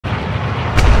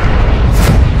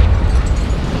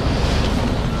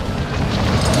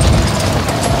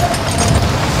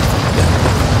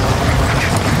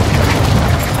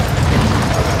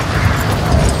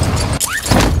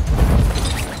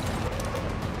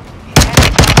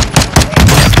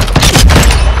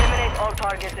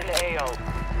targets in the AO.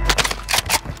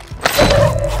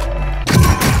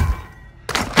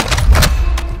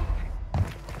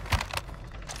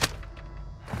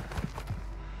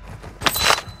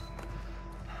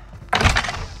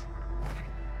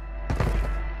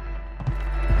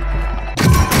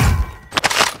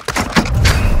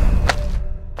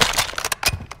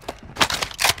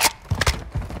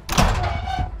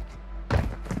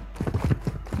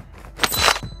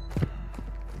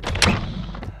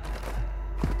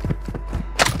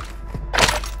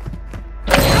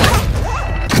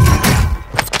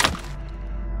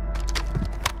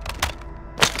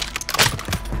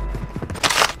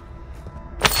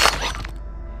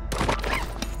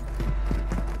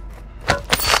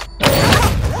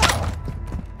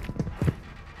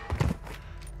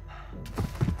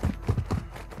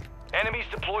 Enemies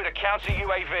deployed a counter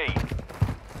UAV.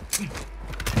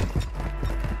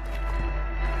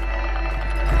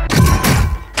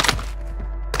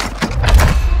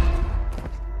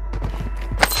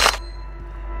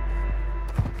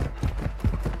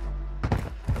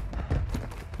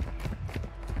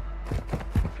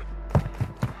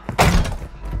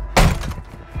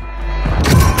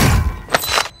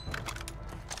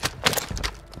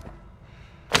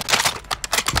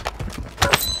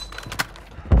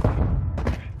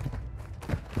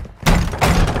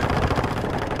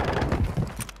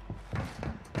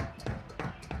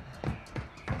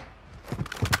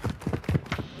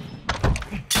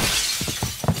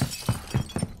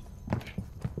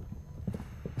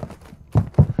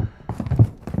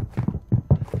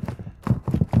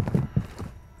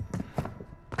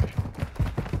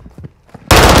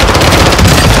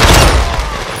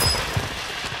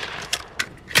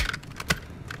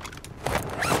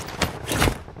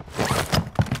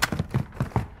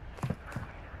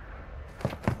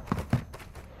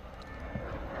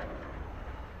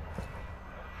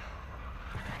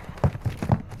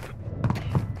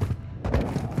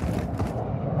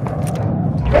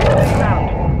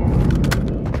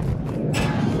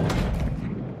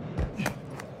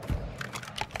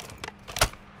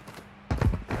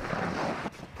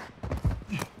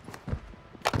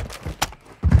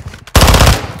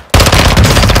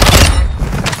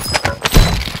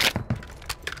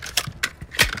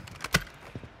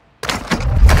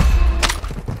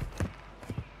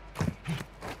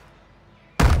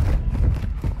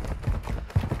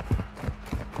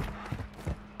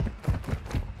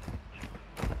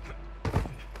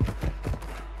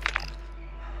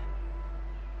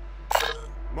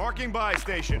 Marking buy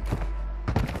station.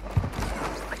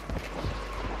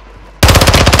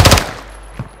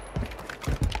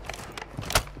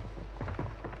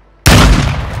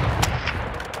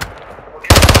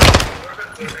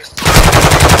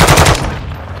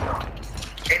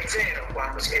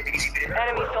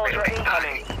 Enemy soldier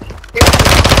incoming.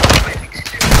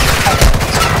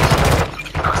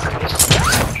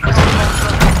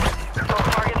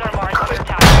 Targets are marked for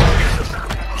attack.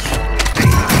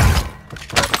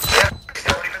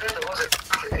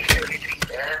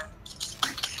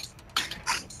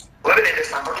 Voi vedete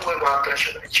stanno 2, 4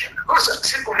 eccetera eccetera. Cosa?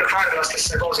 Se voglio fare la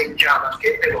stessa cosa in Java,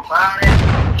 che devo fare?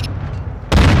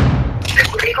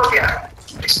 Devo ricopiare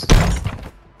questo.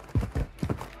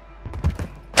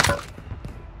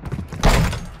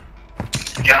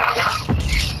 Java,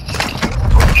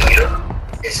 compilo,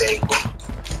 eseguo.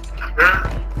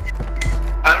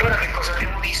 Allora che cosa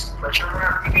abbiamo visto? Facciamo un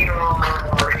attimino,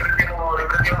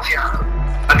 riprendiamo fiato.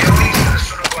 Abbiamo visto che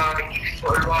sono uguali, il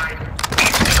while,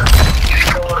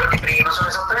 il di prima, sono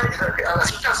esattamente, alla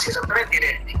sintassi esattamente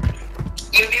identici.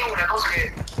 In più una cosa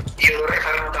che io vorrei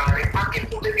far notare, anche il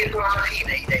punto e virgola alla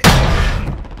fine è identico.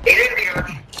 È identica alla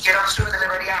dichiarazione delle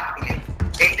variabili,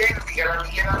 è identica alla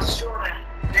dichiarazione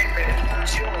delle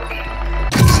funzioni,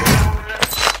 se non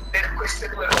per queste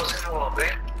due cose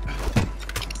nuove,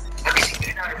 la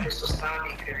visibilità di questo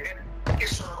static, che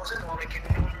sono cose nuove che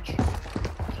non ci sono.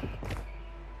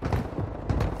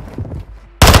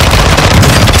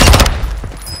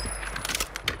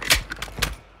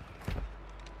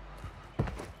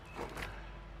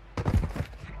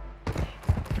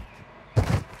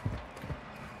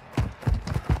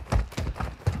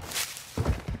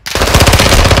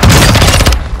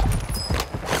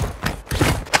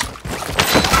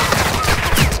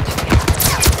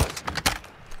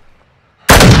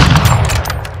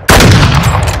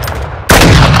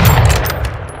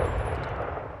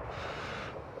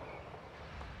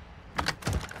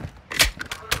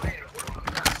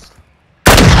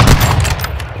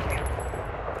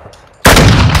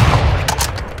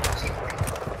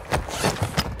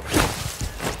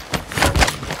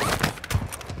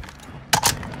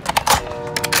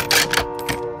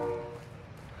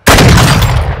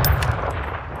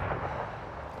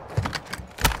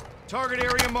 Target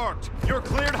area marked. You're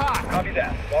cleared hot. Copy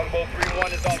that. Longbow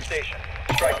 3-1 is on station.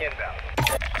 Strike inbound.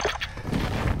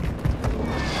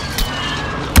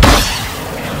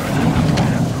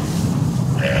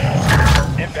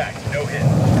 Impact, no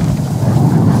hit.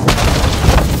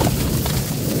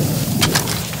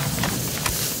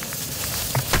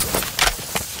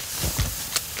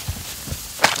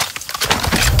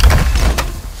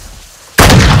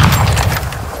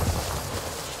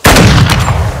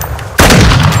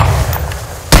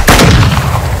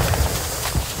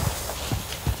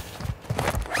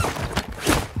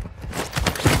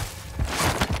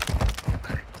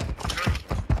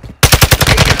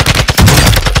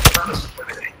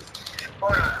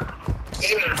 Ora,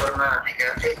 in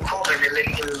informatica è come nelle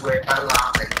lingue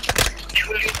parlate.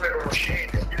 Più lingue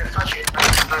conoscete, più è facile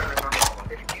imparare una nuova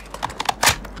per dire.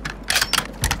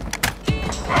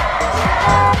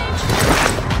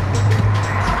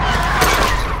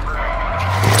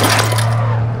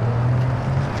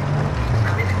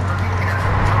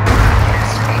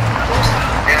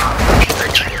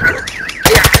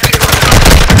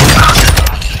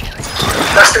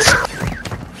 La stessa cosa.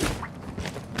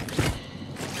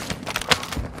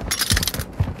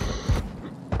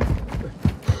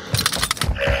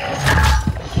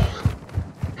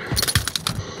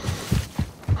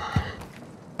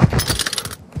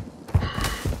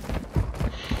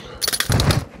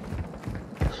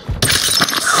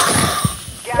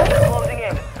 Gas is closing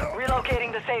in.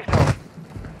 Relocating the safe zone.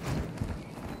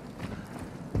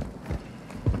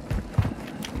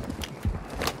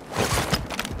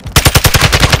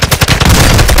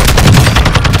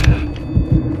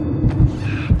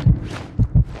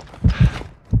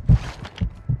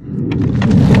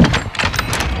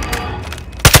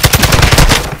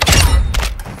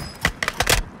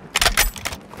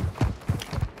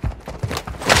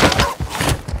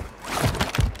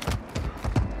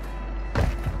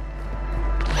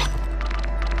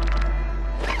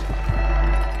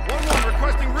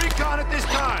 Requesting recon at this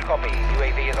time. Copy.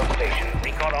 UAV is on station.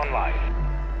 Recon online.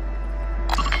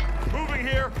 Moving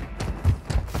here.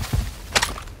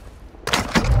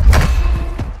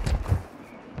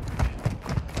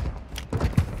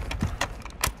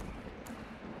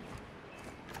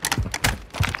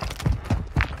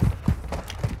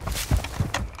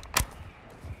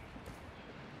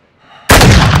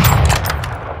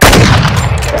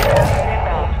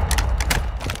 Inbound.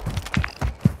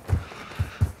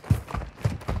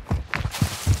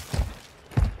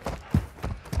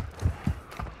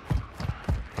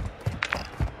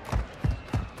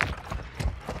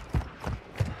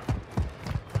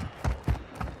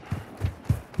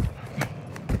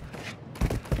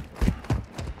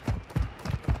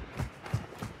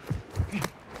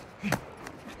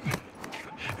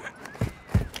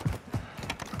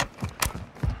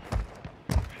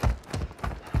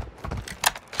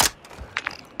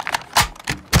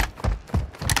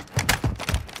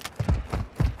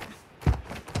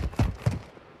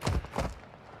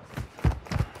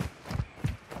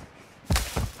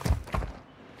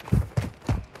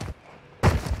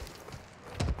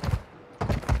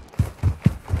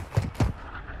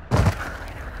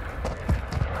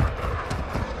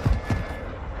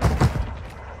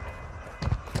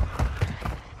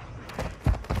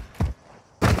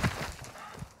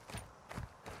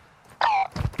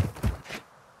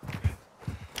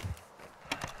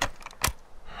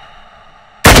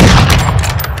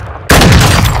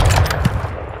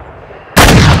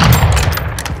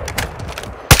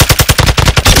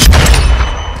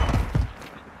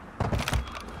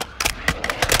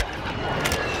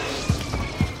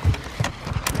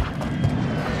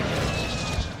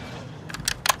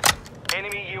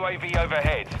 Enemy UAV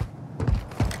overhead.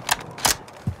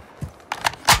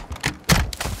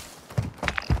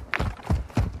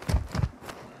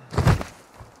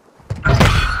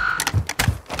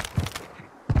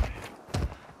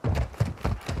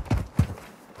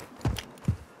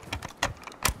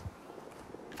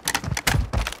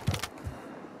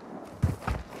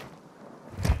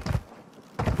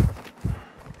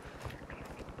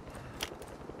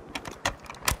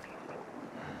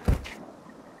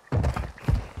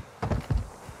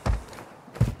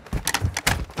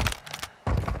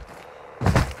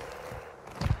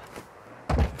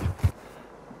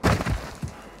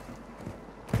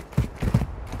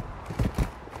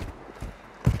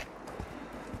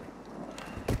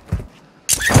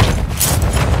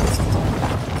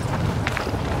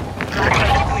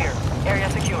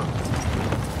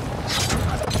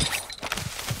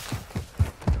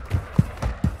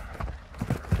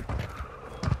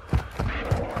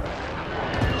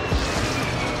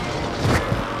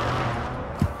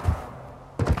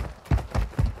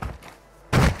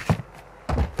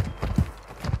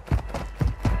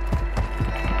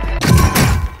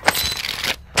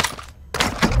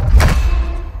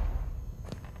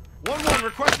 1,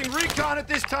 requesting recon at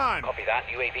this time. Copy that.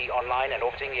 UAV online and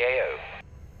orbiting the AO.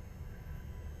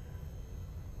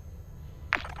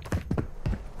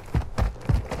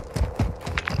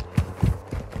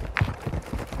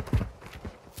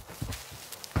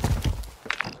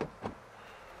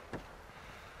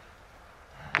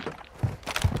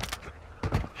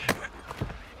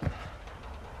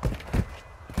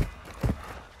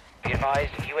 Be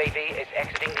advised, UAV is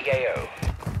exiting the AO.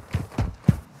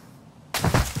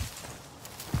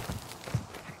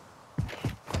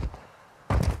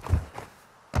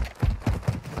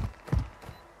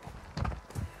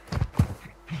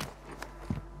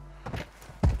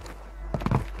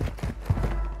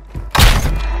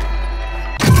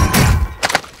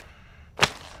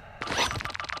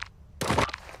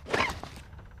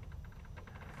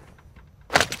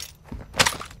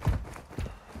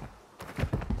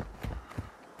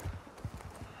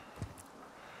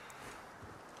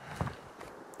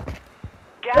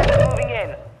 Gas is moving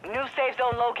in. New safe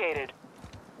zone located.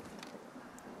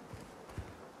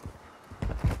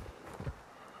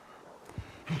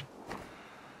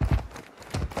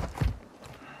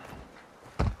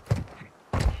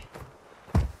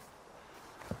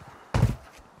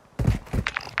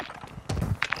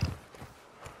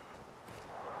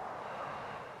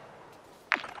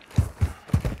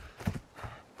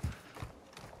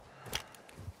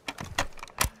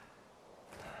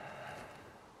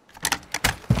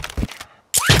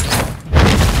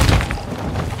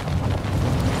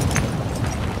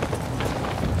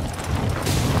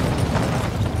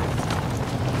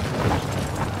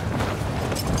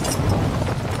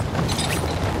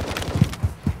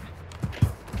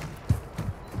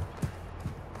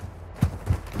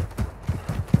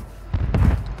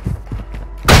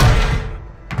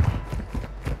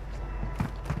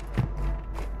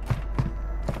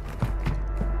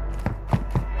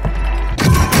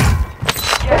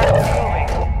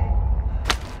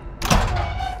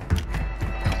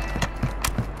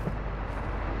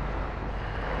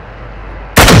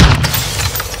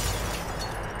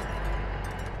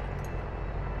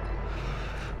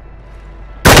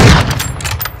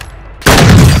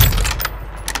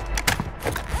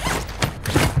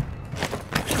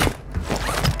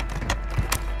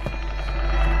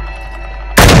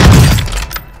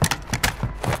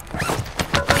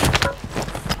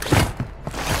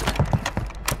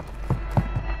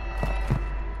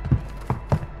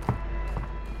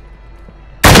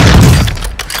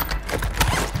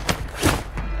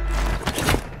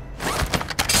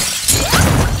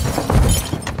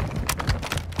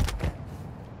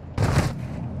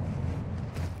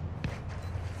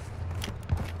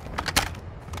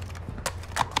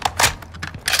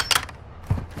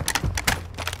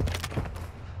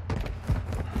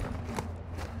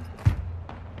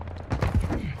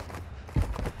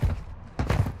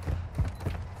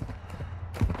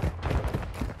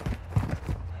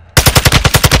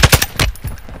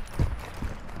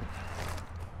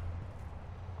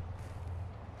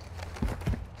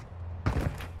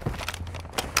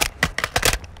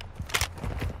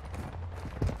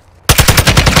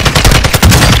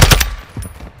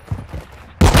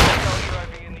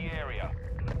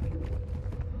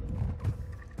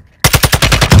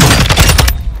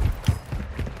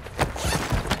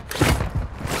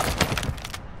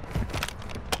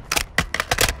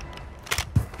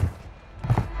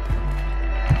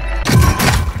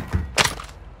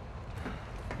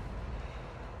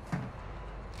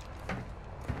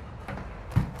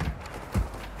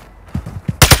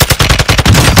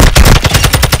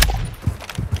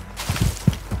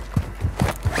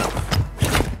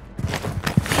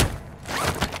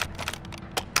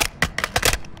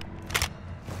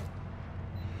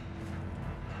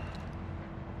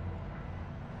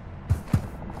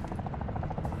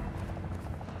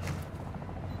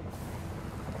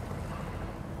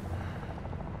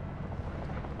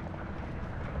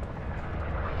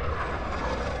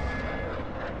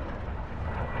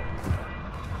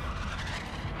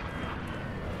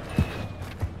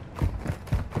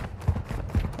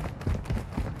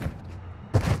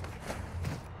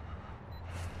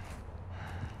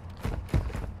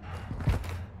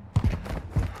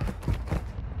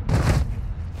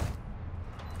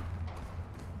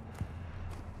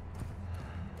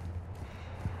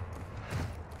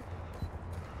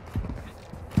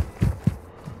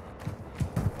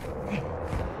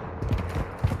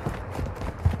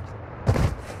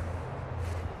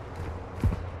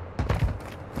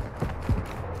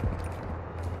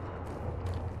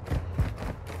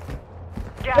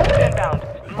 Gas is inbound.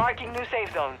 Marking new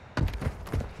safe zone.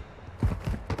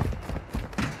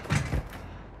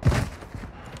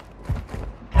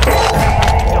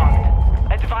 Docked.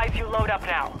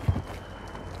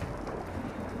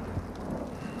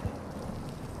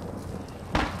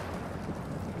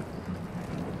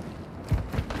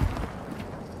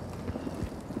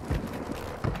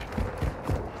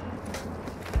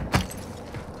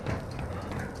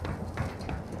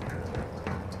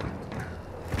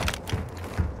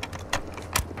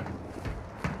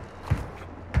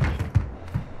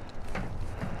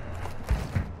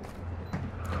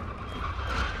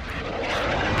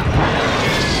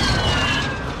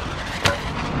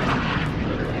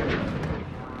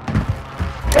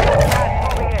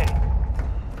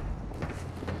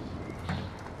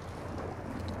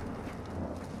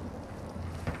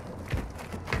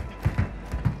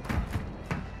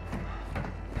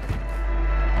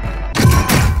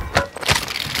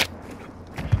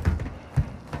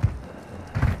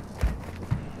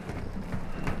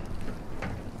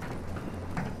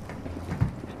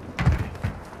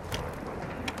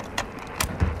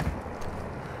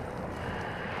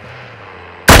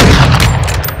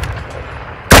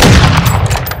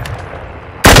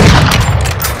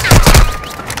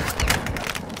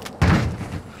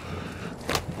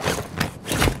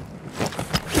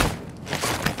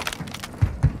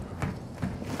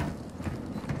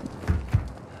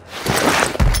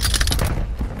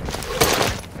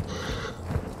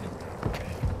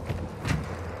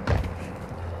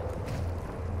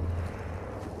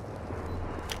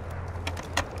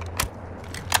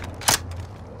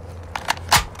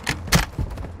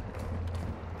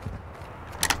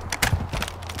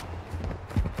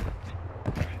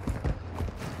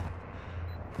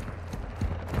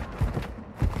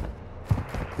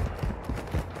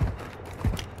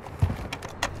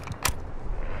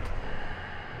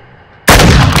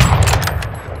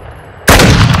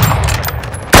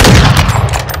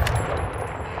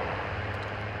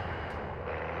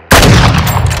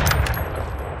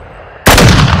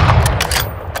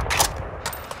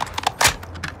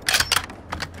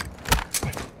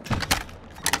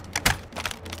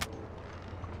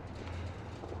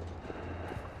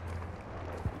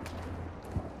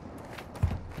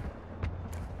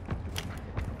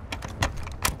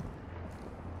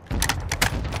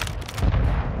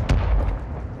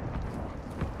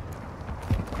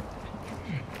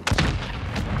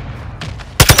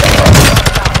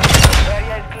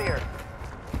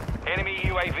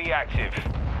 active.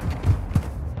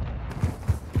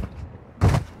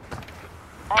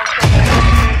 All stations,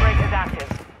 security break is active.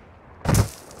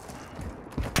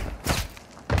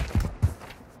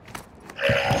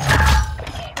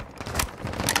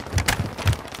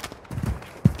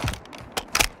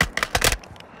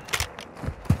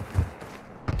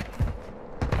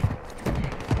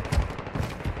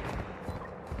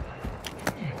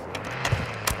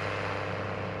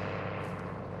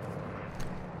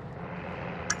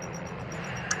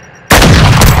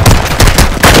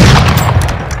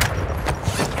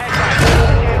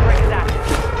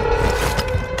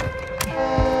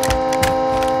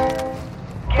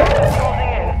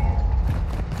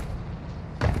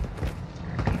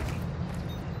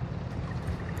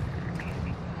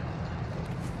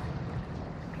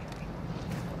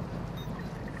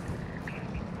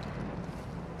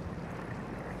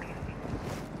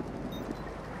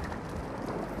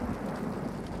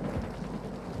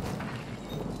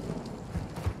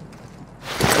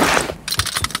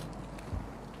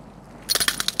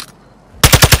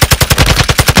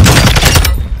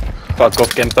 Fuck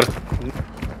off, camper.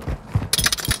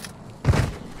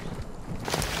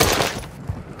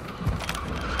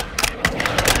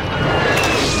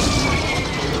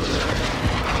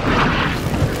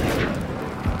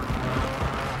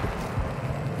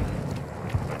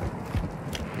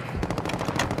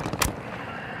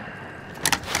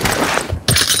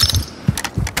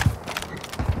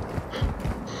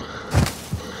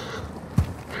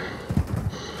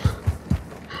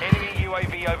 Enemy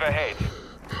UAV overhead.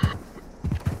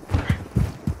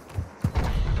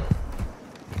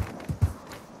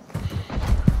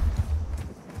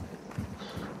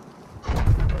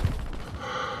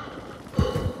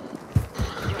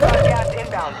 You've got gas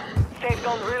inbound. Safe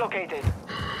zone relocated.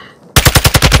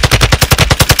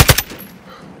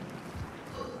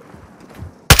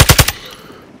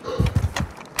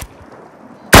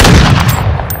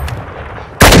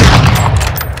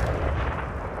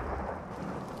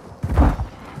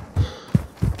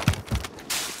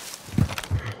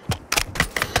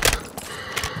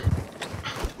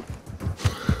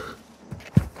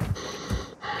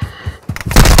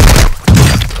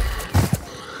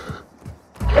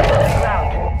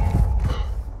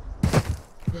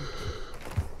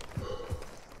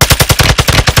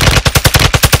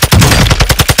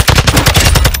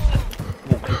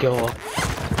 Go.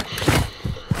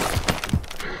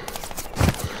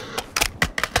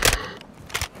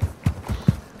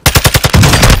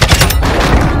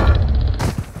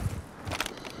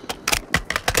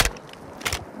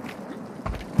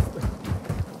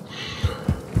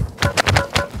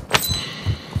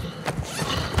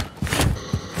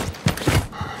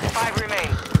 5 remain.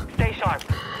 Stay sharp.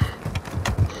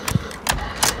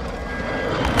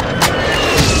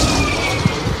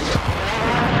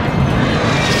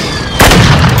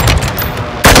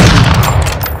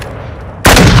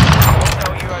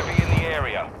 Hostile UAV in the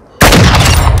area.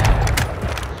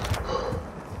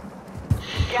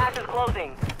 Gas is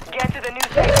closing. Get to the new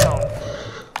safe zone.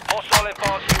 Hostile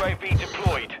advanced UAV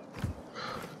deployed.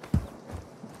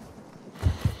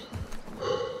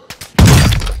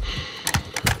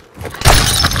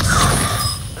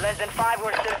 Less than 5,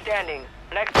 we're still standing.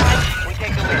 Next time, we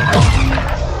take the win.